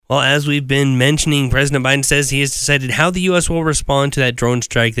Well, as we've been mentioning, President Biden says he has decided how the U.S. will respond to that drone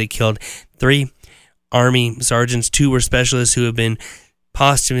strike that killed 3 Army sergeants. 2 were specialists who have been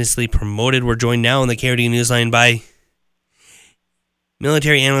posthumously promoted. We're joined now on the KRDO Newsline by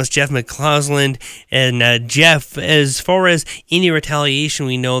Military Analyst Jeff McCausland. And Jeff, as far as any retaliation,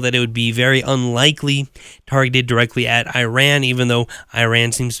 we know that it would be very unlikely targeted directly at Iran, even though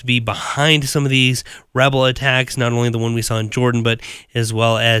Iran seems to be behind some of these rebel attacks, not only the one we saw in Jordan, but as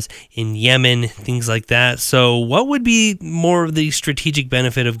well as in Yemen, things like that. So what would be more of the strategic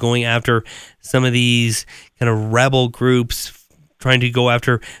benefit of going after some of these kind of rebel groups, trying to go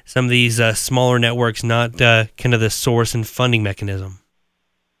after some of these smaller networks, not kind of the source and funding mechanism?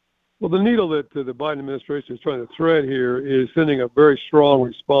 Well, the needle that the Biden administration is trying to thread here is sending a very strong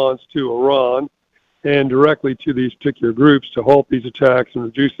response to Iran and directly to these particular groups to halt these attacks and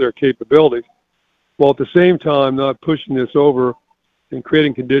reduce their capabilities, while at the same time not pushing this over and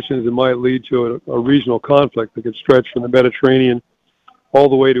creating conditions that might lead to a regional conflict that could stretch from the Mediterranean all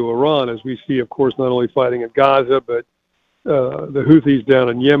the way to Iran, as we see, of course, not only fighting in Gaza, but the Houthis down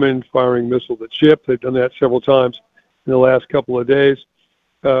in Yemen firing missiles at ships. They've done that several times in the last couple of days.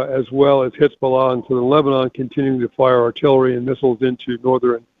 As well as Hezbollah in southern Lebanon continuing to fire artillery and missiles into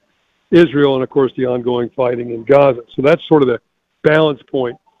northern Israel, and of course the ongoing fighting in Gaza. So that's sort of the balance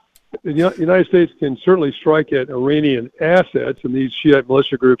point. The United States can certainly strike at Iranian assets, and these Shiite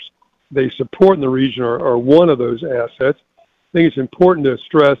militia groups they support in the region are one of those assets. I think it's important to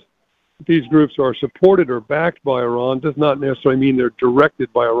stress that these groups are supported or backed by Iran does not necessarily mean they're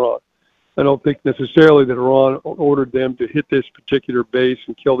directed by Iran. I don't think necessarily that Iran ordered them to hit this particular base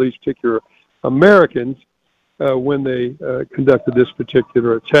and kill these particular Americans when they conducted this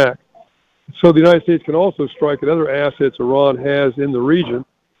particular attack. So the United States can also strike at other assets Iran has in the region.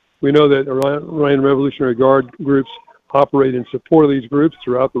 We know that Iranian Revolutionary Guard groups operate in support of these groups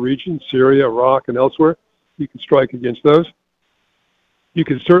throughout the region, Syria, Iraq, and elsewhere. You can strike against those. You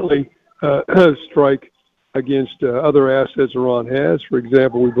can certainly strike against other assets Iran has. For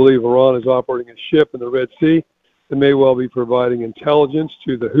example, we believe Iran is operating a ship in the Red Sea that may well be providing intelligence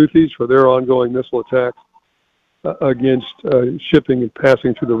to the Houthis for their ongoing missile attacks against shipping and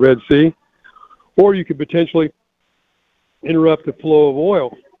passing through the Red Sea. Or you could potentially interrupt the flow of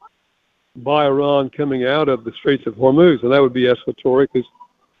oil by Iran coming out of the Straits of Hormuz, and that would be escalatory because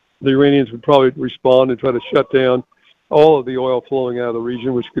the Iranians would probably respond and try to shut down all of the oil flowing out of the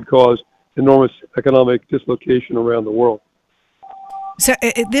region, which could cause enormous economic dislocation around the world. So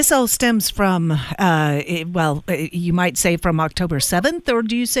this all stems from, you might say from October 7th, or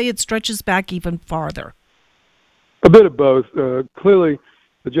do you say it stretches back even farther? A bit of both. Clearly,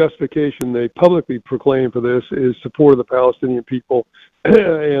 the justification they publicly proclaim for this is support of the Palestinian people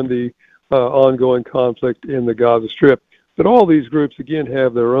and the ongoing conflict in the Gaza Strip. But all these groups, again,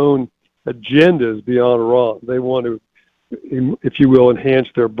 have their own agendas beyond Iran. They want to, if you will, enhance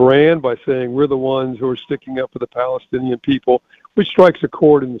their brand by saying we're the ones who are sticking up for the Palestinian people, which strikes a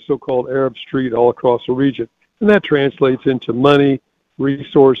chord in the so-called Arab Street all across the region. And that translates into money,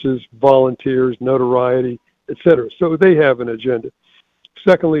 resources, volunteers, notoriety, etc. So they have an agenda.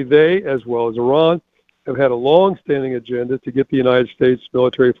 Secondly, they, as well as Iran, have had a long-standing agenda to get the United States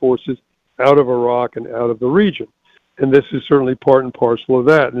military forces out of Iraq and out of the region. And this is certainly part and parcel of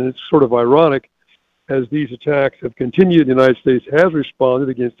that. And it's sort of ironic, as these attacks have continued, the United States has responded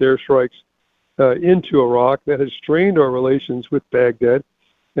against airstrikes into Iraq that has strained our relations with Baghdad.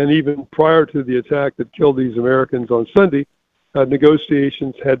 And even prior to the attack that killed these Americans on Sunday,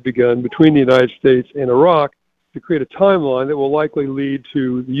 negotiations had begun between the United States and Iraq to create a timeline that will likely lead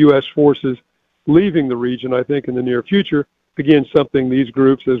to the U.S. forces leaving the region, I think, in the near future. Again, something these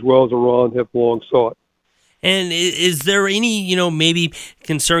groups, as well as Iran, have long sought. And is there any, maybe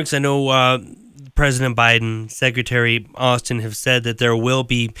concerns? I know President Biden, Secretary Austin have said that there will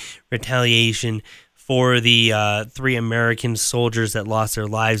be retaliation for the 3 American soldiers that lost their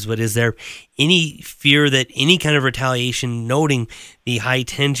lives, but is there any fear that any kind of retaliation, noting the high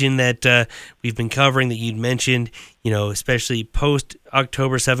tension that we've been covering, that you'd mentioned, especially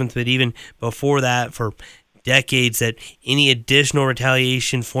post-October 7th, but even before that for decades, that any additional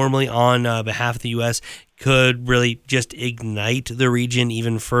retaliation formally on behalf of the U.S. could really just ignite the region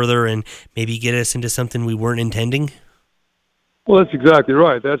even further and maybe get us into something we weren't intending? Well, that's exactly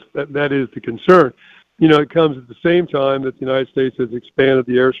right. That is the concern. It comes at the same time that the United States has expanded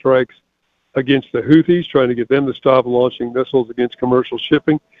the airstrikes against the Houthis, trying to get them to stop launching missiles against commercial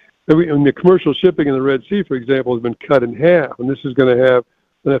shipping. And the commercial shipping in the Red Sea, for example, has been cut in half, and this is going to have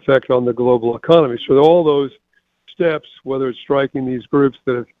an effect on the global economy. So all those steps, whether it's striking these groups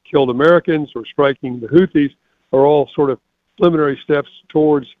that have killed Americans or striking the Houthis, are all sort of preliminary steps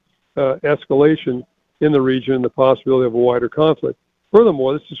towards escalation in the region and the possibility of a wider conflict.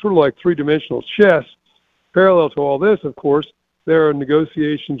 Furthermore, this is sort of like three-dimensional chess. Parallel to all this, of course, there are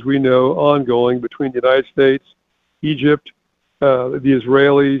negotiations we know ongoing between the United States, Egypt, the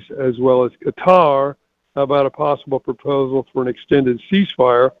Israelis, as well as Qatar about a possible proposal for an extended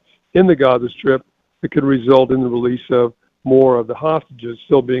ceasefire in the Gaza Strip that could result in the release of more of the hostages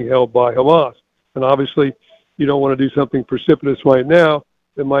still being held by Hamas. And obviously, you don't want to do something precipitous right now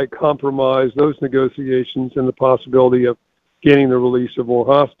that might compromise those negotiations and the possibility of getting the release of more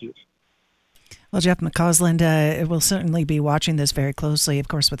hostages. Well, Jeff McCausland will certainly be watching this very closely. Of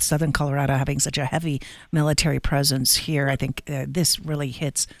course, with Southern Colorado having such a heavy military presence here, I think this really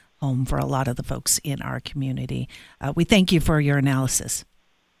hits home for a lot of the folks in our community. We thank you for your analysis.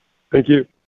 Thank you.